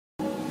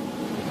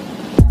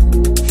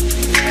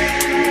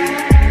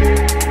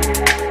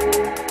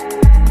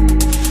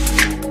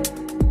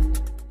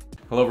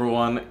Hello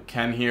everyone,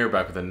 Ken here,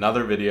 back with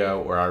another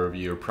video where I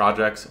review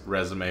projects,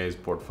 resumes,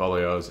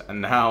 portfolios, and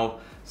now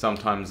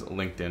sometimes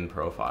LinkedIn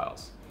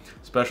profiles.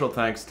 Special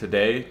thanks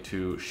today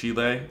to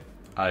Shile.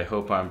 I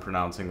hope I'm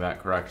pronouncing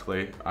that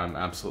correctly. I'm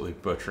absolutely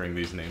butchering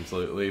these names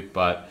lately,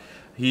 but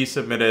he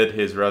submitted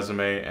his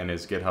resume and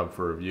his GitHub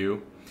for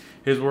review.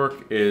 His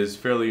work is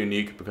fairly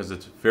unique because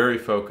it's very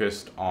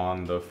focused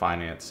on the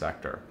finance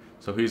sector.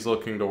 So he's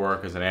looking to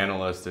work as an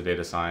analyst, a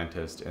data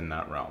scientist in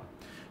that realm.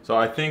 So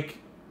I think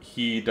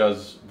he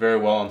does very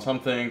well on some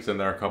things, and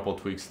there are a couple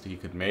of tweaks that he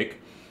could make.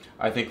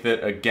 I think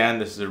that, again,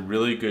 this is a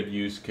really good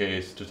use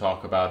case to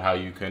talk about how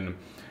you can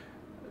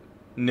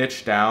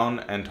niche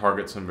down and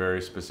target some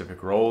very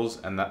specific roles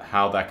and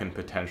how that can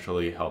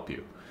potentially help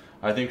you.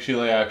 I think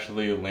Shile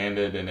actually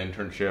landed an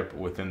internship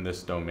within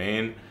this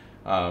domain,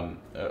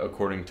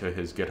 according to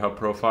his GitHub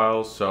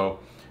profile. So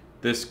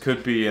this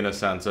could be, in a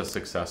sense, a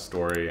success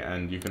story,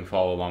 and you can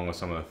follow along with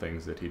some of the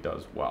things that he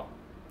does well.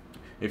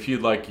 If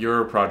you'd like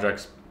your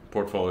projects,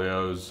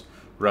 portfolios,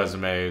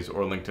 resumes,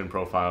 or LinkedIn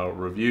profile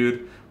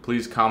reviewed,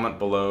 please comment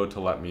below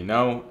to let me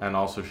know, and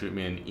also shoot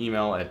me an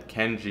email at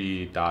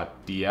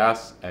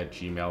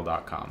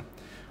kenji.ds@gmail.com.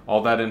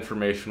 All that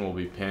information will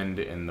be pinned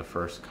in the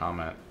first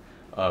comment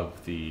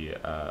of the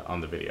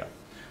on the video.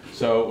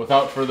 So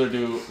without further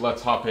ado,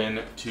 let's hop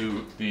in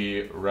to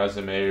the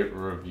resume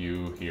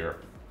review here.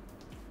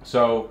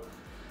 So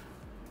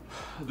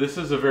this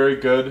is a very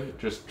good,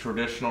 just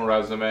traditional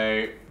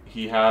resume.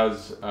 He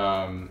has,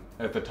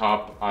 at the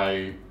top,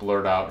 I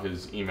blurred out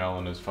his email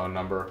and his phone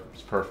number.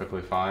 It's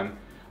perfectly fine.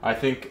 I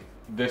think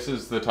this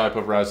is the type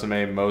of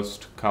resume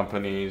most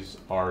companies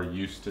are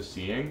used to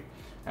seeing,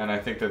 and I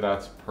think that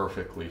that's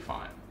perfectly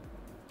fine.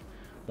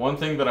 One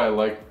thing that I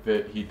like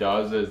that he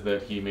does is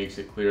that he makes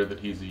it clear that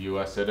he's a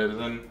US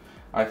citizen.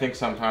 I think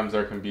sometimes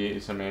there can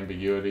be some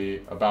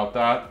ambiguity about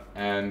that,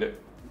 and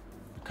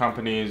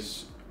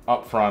companies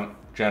up front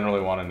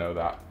generally want to know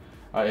that.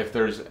 If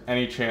there's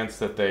any chance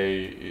that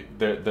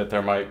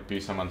there might be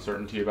some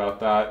uncertainty about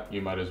that,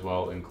 you might as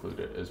well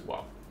include it as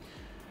well.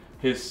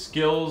 His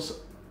skills,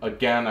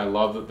 again, I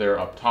love that they're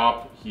up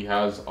top. He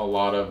has a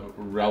lot of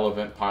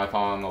relevant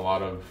Python, a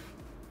lot of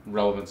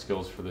relevant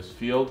skills for this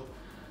field.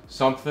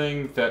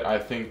 Something that I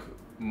think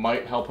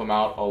might help him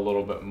out a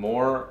little bit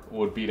more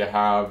would be to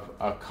have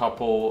a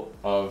couple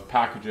of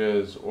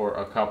packages or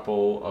a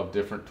couple of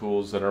different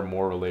tools that are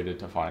more related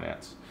to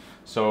finance.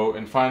 So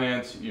in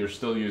finance, you're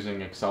still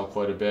using Excel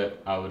quite a bit.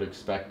 I would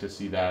expect to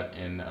see that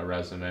in a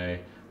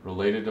resume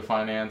related to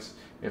finance.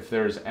 If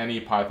there's any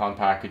Python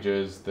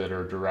packages that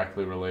are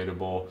directly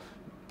relatable,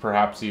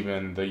 perhaps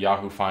even the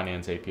Yahoo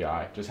Finance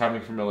API, just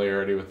having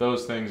familiarity with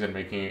those things and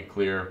making it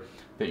clear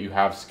that you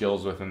have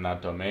skills within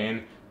that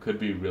domain could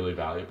be really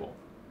valuable.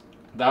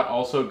 That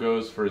also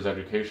goes for his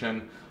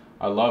education.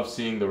 I love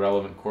seeing the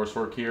relevant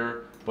coursework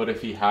here, but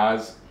if he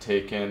has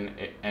taken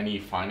any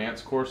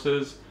finance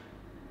courses,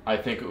 I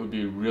think it would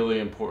be really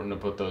important to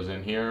put those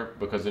in here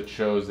because it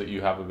shows that you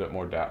have a bit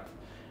more depth.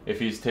 If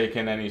he's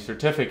taken any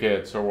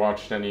certificates or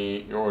watched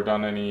any or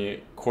done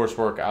any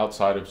coursework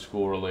outside of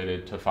school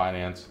related to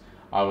finance,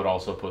 I would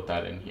also put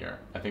that in here.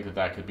 I think that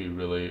that could be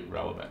really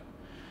relevant.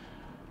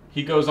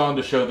 He goes on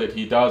to show that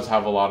he does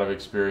have a lot of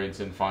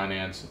experience in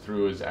finance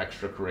through his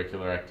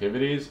extracurricular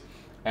activities,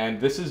 and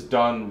this is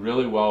done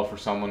really well for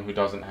someone who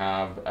doesn't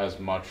have as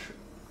much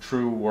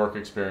true work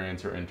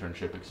experience or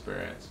internship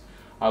experience.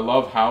 I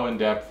love how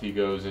in-depth he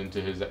goes into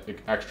his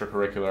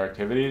extracurricular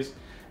activities,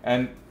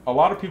 and a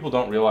lot of people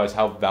don't realize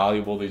how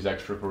valuable these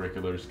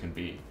extracurriculars can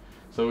be.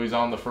 So he's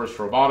on the FIRST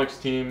robotics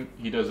team.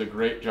 He does a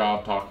great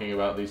job talking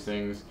about these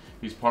things.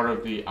 He's part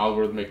of the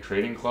algorithmic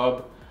trading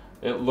club.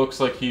 It looks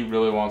like he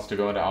really wants to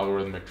go into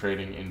algorithmic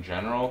trading in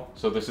general,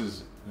 so this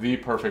is the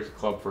perfect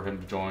club for him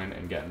to join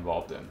and get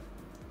involved in.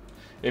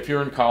 If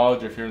you're in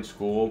college, if you're in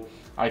school,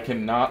 I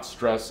cannot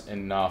stress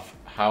enough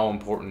how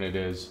important it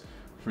is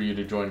for you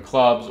to join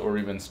clubs or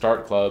even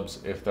start clubs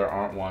if there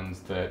aren't ones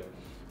that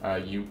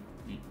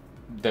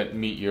that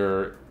meet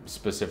your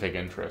specific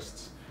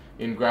interests.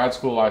 In grad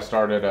school, I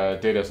started a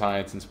data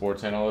science and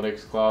sports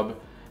analytics club,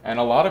 and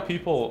a lot of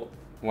people,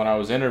 when I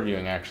was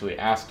interviewing, actually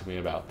asked me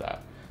about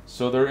that.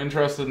 So they're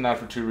interested in that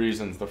for two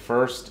reasons. The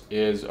first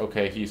is,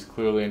 okay, he's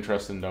clearly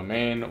interested in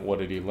domain. What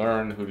did he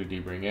learn? Who did he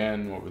bring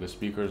in? What were the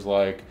speakers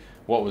like?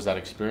 What was that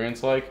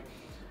experience like?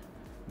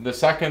 The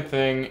second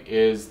thing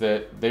is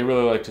that they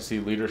really like to see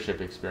leadership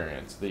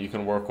experience, that you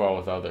can work well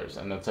with others,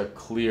 and that's a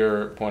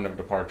clear point of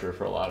departure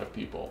for a lot of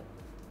people.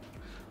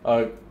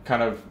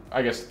 Kind of,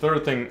 I guess,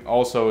 third thing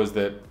also is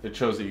that it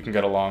shows that you can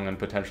get along and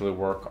potentially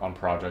work on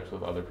projects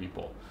with other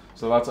people.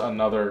 So that's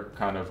another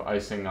kind of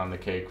icing on the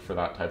cake for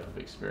that type of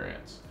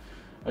experience.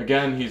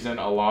 Again, he's in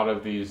a lot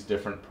of these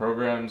different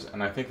programs,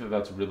 and I think that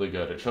that's really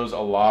good. It shows a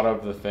lot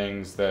of the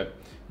things that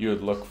you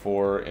would look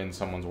for in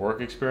someone's work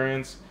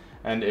experience.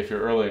 And if you're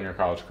early in your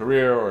college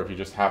career, or if you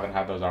just haven't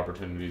had those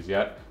opportunities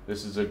yet,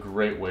 this is a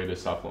great way to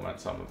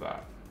supplement some of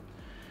that.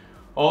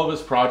 All of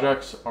his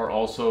projects are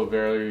also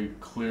very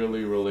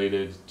clearly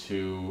related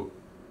to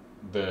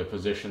the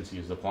positions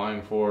he's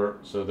applying for.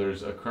 So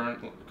there's a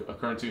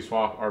currency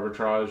swap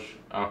arbitrage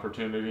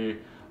opportunity.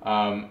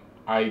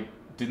 I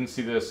didn't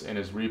see this in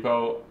his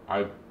repo.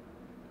 I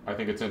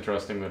think it's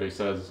interesting that he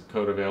says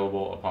code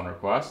available upon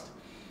request.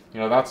 You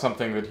know, that's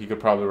something that he could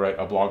probably write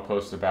a blog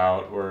post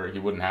about, where he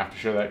wouldn't have to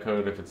show that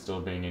code if it's still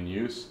being in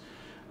use.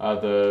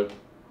 The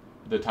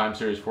time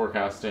series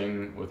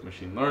forecasting with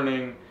machine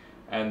learning,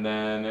 and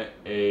then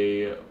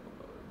a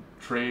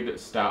trade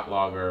stat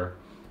logger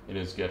in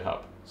his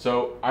GitHub.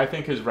 So I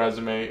think his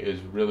resume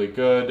is really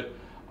good.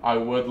 I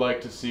would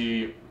like to see,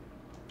 you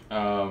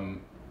know,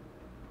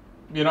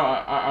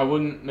 I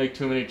wouldn't make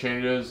too many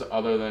changes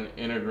other than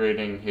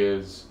integrating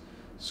his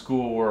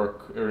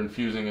schoolwork or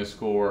infusing his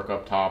schoolwork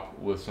up top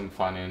with some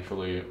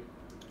financially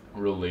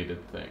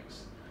related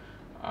things.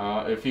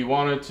 If he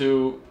wanted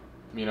to,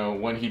 you know,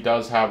 when he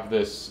does have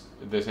this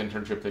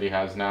internship that he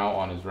has now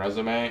on his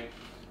resume,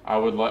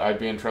 I'd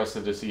be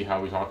interested to see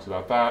how he talks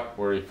about that,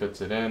 where he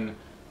fits it in.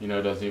 You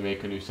know, does he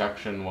make a new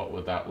section? What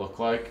would that look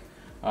like?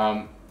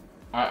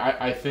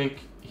 I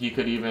think he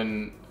could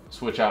even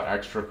switch out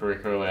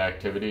extracurricular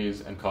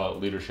activities and call it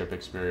leadership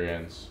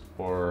experience,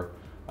 or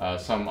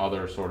some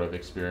other sort of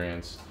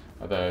experience.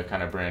 The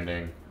kind of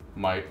branding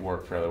might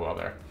work fairly well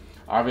there.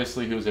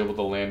 Obviously, he was able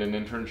to land an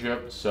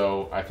internship,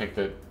 so I think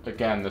that,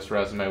 again, this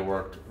resume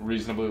worked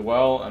reasonably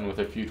well, and with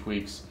a few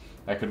tweaks,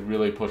 that could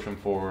really push him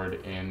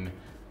forward in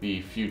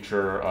the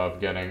future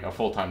of getting a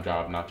full-time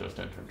job, not just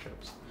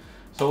internships.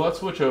 So let's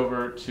switch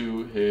over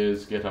to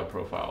his GitHub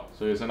profile.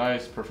 So he has a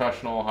nice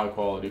professional,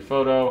 high-quality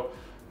photo.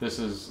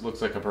 This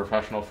looks like a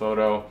professional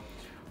photo.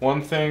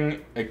 One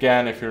thing,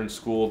 again, if you're in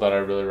school, that I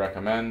really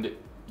recommend,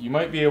 you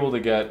might be able to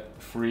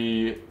get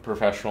free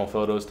professional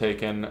photos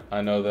taken.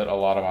 I know that a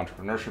lot of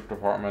entrepreneurship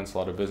departments, a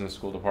lot of business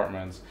school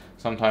departments,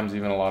 sometimes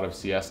even a lot of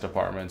CS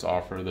departments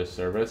offer this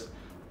service.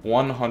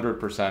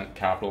 100%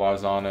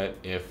 capitalize on it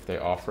if they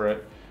offer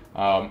it.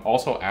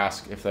 Also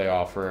ask if they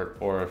offer it,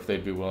 or if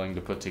they'd be willing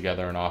to put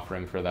together an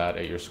offering for that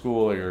at your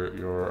school, or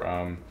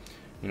your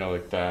you know,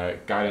 like the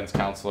guidance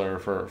counselor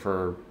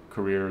for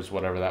careers,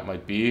 whatever that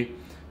might be.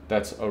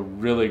 That's a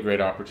really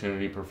great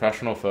opportunity.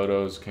 Professional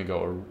photos can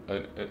go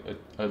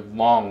a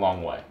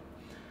long way.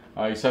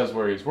 He says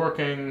where he's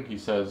working. He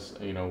says,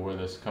 you know, where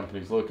this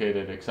company's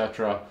located,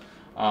 etc.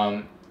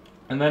 And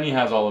then he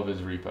has all of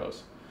his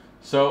repos.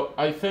 So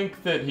I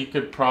think that he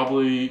could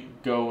probably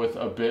go with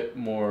a bit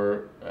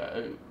more,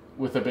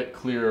 with a bit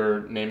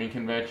clearer naming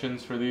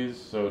conventions for these.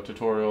 So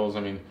tutorials, I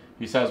mean,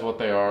 he says what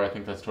they are. I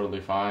think that's totally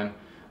fine.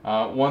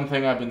 One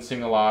thing I've been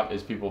seeing a lot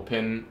is people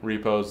pin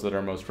repos that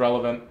are most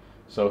relevant.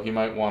 So he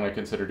might want to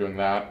consider doing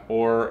that,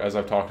 or, as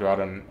I've talked about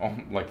in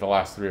like the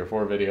last 3 or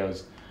 4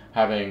 videos,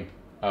 having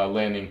a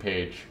landing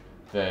page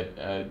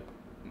that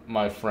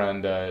my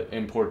friend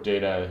Import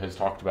Data has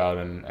talked about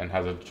and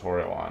has a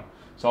tutorial on.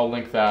 So I'll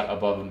link that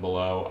above and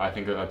below. I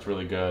think that that's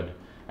really good.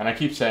 And I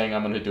keep saying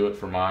I'm going to do it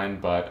for mine,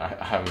 but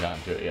I haven't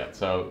gotten to it yet.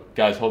 So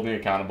guys, hold me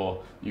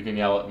accountable. You can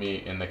yell at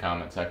me in the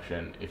comment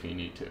section if you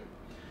need to.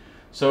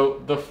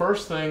 So the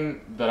first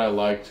thing that I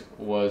liked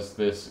was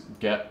this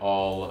get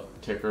all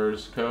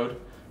tickers code.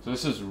 So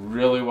this is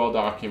really well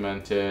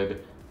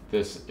documented.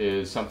 This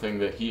is something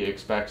that he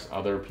expects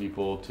other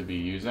people to be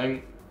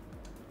using.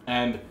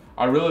 And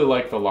I really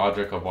like the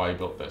logic of why he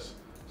built this.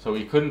 So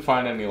he couldn't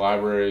find any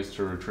libraries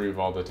to retrieve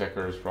all the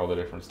tickers for all the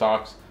different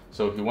stocks.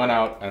 So he went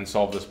out and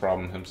solved this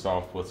problem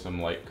himself with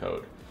some light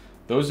code.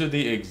 Those are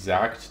the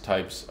exact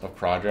types of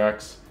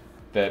projects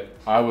that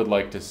I would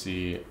like to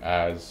see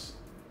as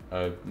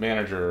a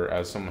manager,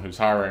 as someone who's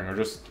hiring, or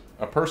just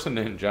a person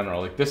in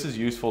general. Like, this is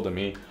useful to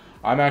me.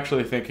 I'm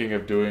actually thinking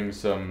of doing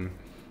some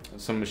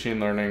machine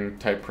learning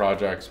type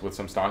projects with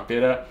some stock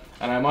data,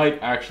 and I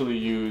might actually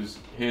use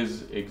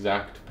his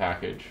exact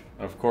package.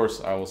 Of course,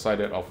 I will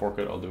cite it, I'll fork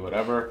it, I'll do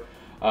whatever.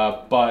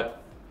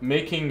 But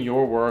making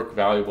your work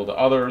valuable to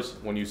others,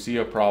 when you see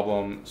a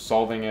problem,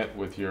 solving it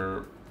with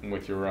your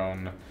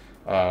own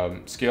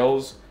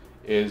skills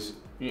is,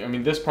 I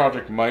mean, this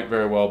project might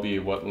very well be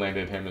what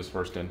landed him his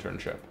first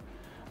internship.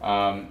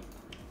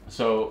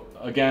 So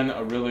again,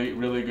 a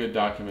really good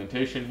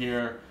documentation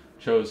here,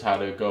 shows how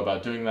to go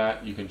about doing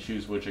that. You can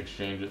choose which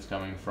exchange it's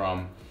coming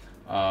from.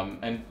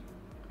 And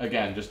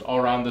again, just all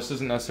around, this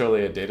isn't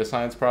necessarily a data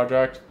science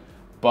project,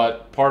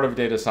 but part of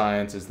data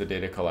science is the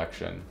data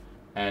collection.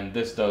 And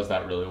this does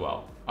that really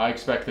well. I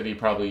expect that he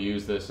probably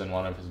used this in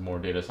one of his more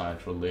data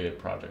science related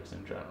projects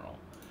in general.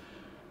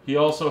 He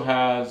also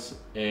has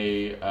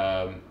a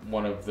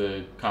one of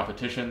the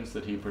competitions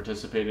that he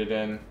participated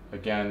in.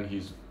 Again,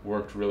 he's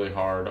worked really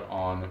hard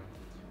on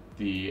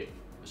the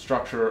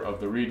structure of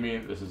the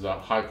README. This is a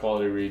high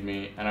quality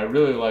README, and I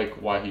really like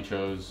why he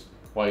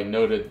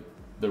noted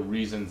the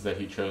reasons that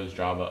he chose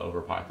Java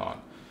over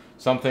Python.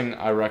 Something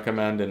I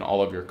recommend in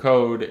all of your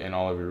code, in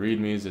all of your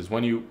READMEs, is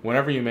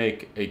whenever you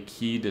make a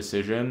key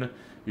decision,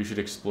 you should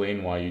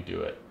explain why you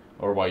do it,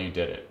 or why you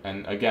did it.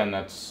 And again,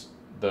 that's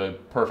the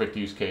perfect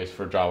use case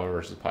for Java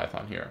versus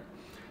Python here.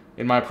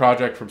 In my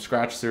project from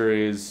scratch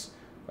series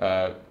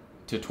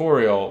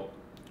tutorial,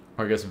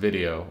 or I guess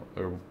video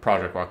or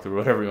project walkthrough,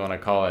 whatever you want to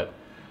call it,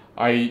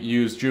 I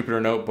use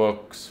Jupyter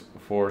Notebooks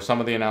for some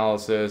of the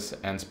analysis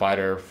and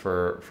Spider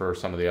for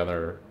some of the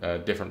other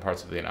different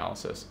parts of the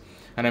analysis.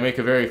 And I make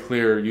a very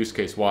clear use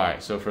case why.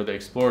 So for the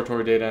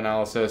exploratory data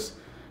analysis,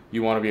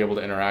 you want to be able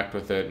to interact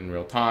with it in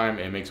real time.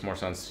 It makes more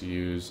sense to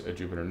use a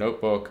Jupyter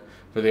Notebook.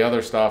 For the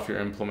other stuff, you're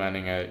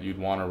implementing it, you'd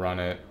want to run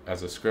it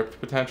as a script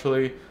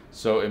potentially.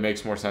 So it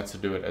makes more sense to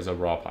do it as a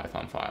raw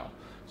Python file.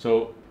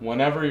 So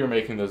whenever you're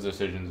making those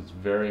decisions, it's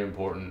very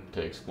important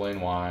to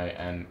explain why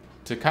and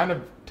to kind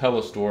of tell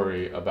a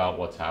story about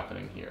what's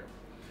happening here.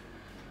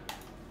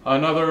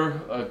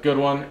 Another good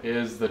one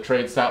is the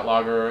trade stat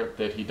logger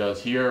that he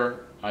does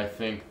here. I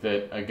think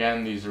that,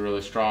 again, these are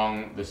really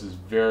strong. This is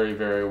very,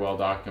 very well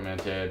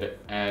documented.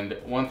 And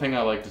one thing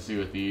I like to see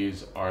with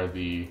these are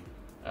the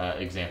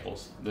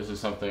examples. This is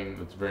something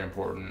that's very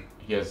important.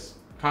 He has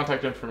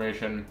contact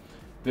information.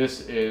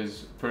 This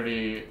is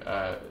pretty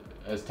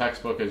as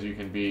textbook as you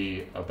can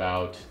be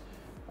about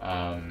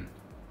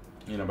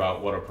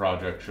about what a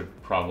project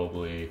should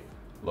probably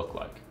look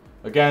like.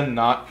 Again,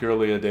 not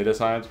purely a data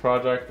science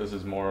project. This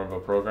is more of a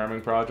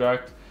programming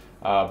project,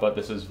 but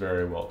this is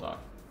very well done.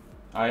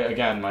 I,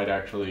 again, might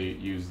actually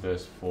use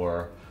this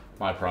for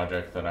my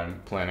project that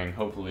I'm planning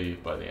hopefully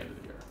by the end of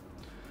the year.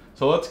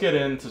 So let's get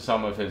into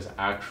some of his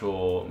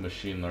actual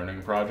machine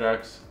learning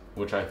projects,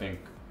 which I think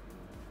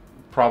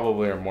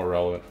probably are more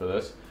relevant for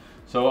this.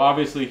 So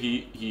obviously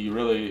he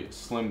really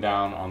slimmed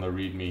down on the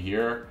readme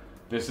here.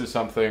 This is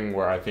something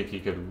where I think he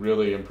could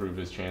really improve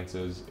his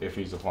chances if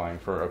he's applying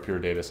for a pure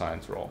data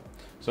science role.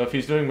 So if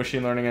he's doing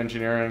machine learning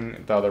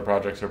engineering, the other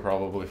projects are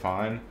probably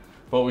fine,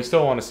 but we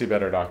still want to see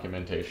better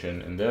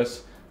documentation in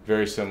this,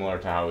 very similar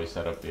to how we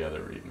set up the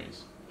other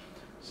readmes.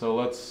 So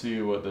let's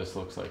see what this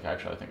looks like.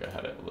 Actually, I think I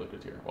had it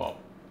loaded here. Well,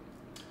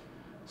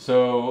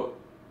 so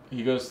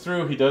he goes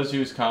through, he does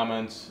use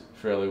comments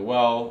fairly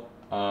well,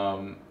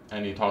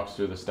 and he talks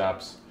through the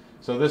steps.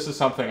 So this is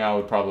something I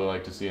would probably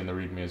like to see in the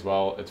README as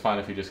well. It's fine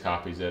if he just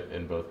copies it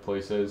in both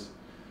places.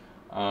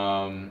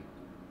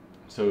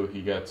 So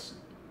he gets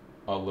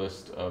a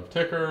list of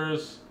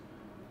tickers,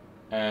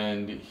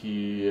 and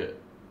he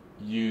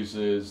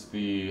uses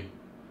the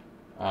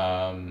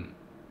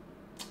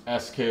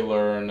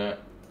sklearn.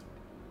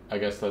 I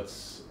guess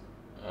that's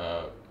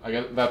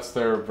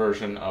their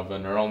version of a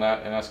neural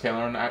net in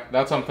sklearn.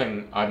 That's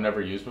something I've never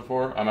used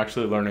before. I'm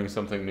actually learning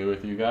something new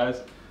with you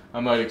guys. I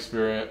might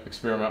experiment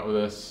with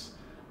this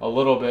a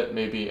little bit,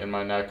 maybe in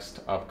my next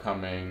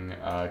upcoming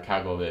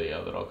Kaggle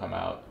video that'll come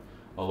out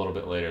a little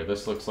bit later.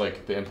 This looks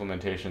like the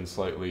implementation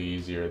slightly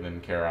easier than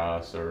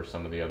Keras or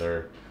some of the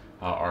other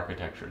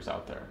architectures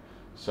out there.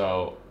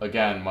 So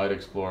again, might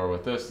explore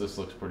with this. This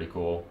looks pretty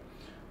cool.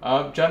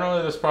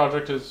 Generally, this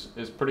project is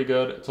pretty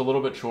good. It's a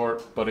little bit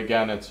short, but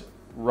again, it's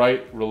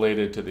right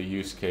related to the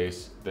use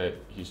case that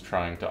he's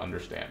trying to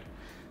understand.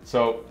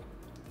 So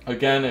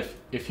again,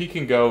 if he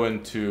can go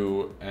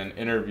into an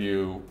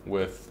interview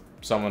with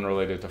someone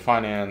related to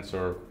finance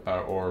or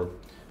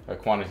a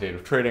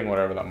quantitative trading,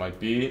 whatever that might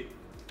be,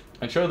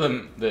 and show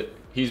them that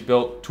he's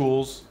built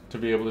tools to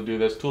be able to do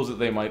this, tools that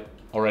they might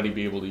already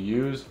be able to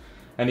use,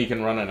 and he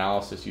can run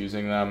analysis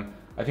using them,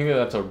 I think that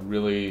that's a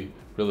really,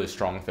 really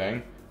strong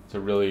thing. It's a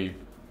really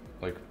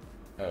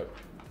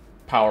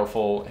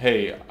powerful,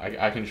 hey,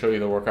 I can show you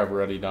the work I've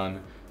already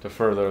done to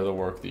further the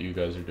work that you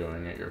guys are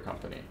doing at your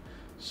company.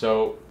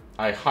 So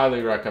I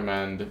highly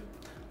recommend,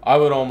 I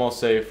would almost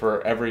say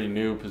for every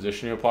new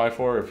position you apply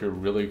for, if you're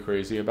really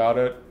crazy about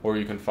it, or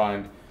you can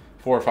find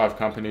 4 or 5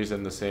 companies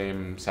in the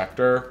same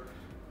sector,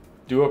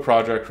 do a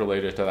project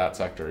related to that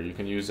sector. You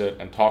can use it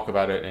and talk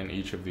about it in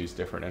each of these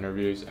different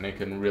interviews, and it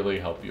can really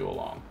help you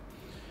along.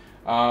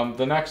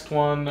 The next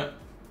one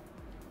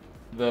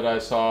that I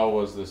saw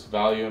was this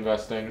value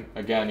investing.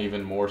 Again,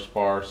 even more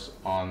sparse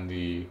on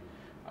the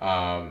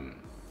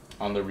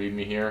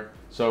README here.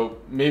 So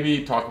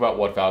maybe talk about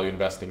what value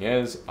investing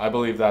is. I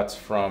believe that's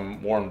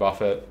from Warren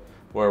Buffett,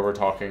 where we're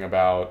talking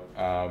about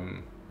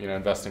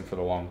investing for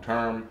the long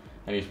term,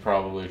 and he's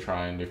probably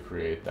trying to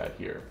create that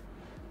here.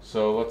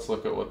 So let's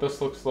look at what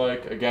this looks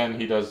like. Again,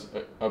 he does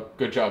a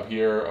good job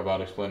here about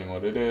explaining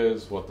what it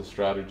is, what the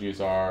strategies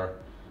are.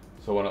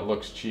 So when it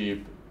looks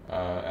cheap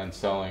and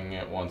selling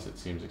it once it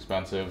seems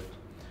expensive,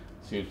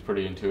 seems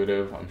pretty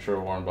intuitive. I'm sure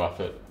Warren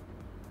Buffett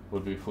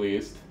would be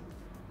pleased.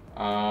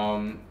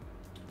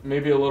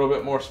 Maybe a little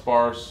bit more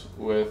sparse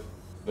with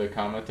the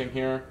commenting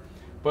here,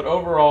 but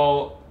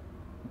overall,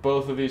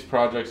 both of these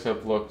projects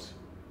have looked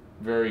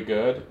very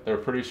good. They're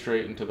pretty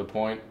straight and to the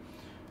point.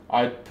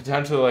 I'd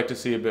potentially like to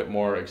see a bit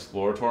more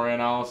exploratory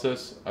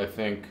analysis. I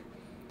think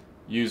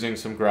using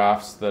some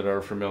graphs that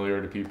are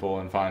familiar to people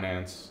in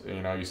finance,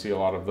 you see a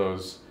lot of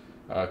those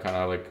kind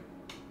of like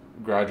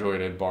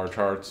graduated bar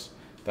charts.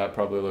 That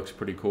probably looks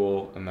pretty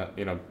cool, and that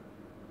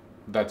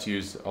that's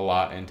used a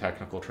lot in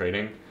technical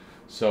trading.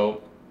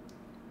 So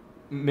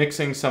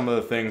mixing some of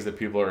the things that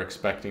people are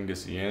expecting to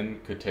see in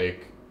could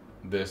take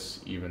this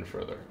even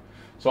further.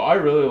 So I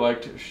really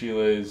liked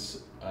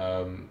Shile's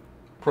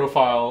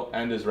profile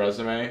and his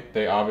resume.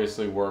 They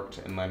obviously worked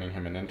in landing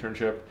him an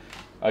internship.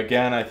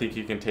 Again, I think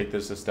he can take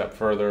this a step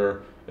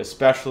further,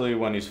 especially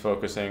when he's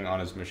focusing on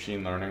his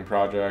machine learning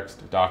projects,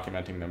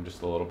 documenting them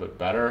just a little bit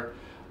better,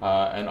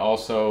 and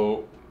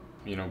also,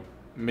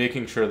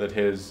 making sure that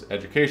his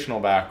educational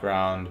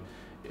background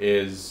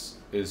is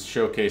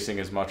showcasing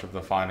as much of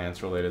the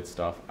finance-related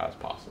stuff as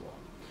possible.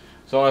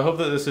 So I hope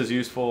that this is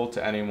useful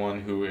to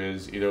anyone who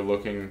is either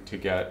looking to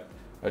get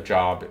a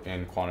job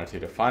in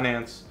quantitative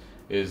finance,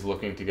 is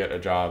looking to get a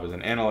job as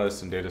an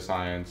analyst in data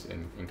science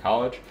in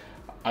college.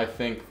 I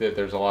think that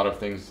there's a lot of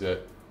things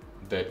that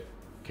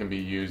can be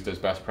used as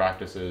best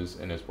practices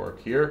in his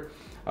work here,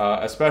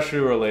 especially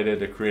related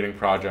to creating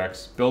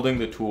projects, building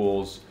the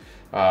tools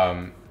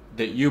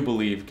that you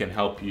believe can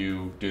help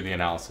you do the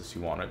analysis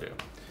you want to do.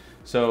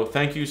 So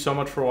thank you so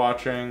much for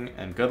watching,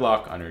 and good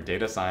luck on your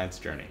data science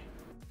journey.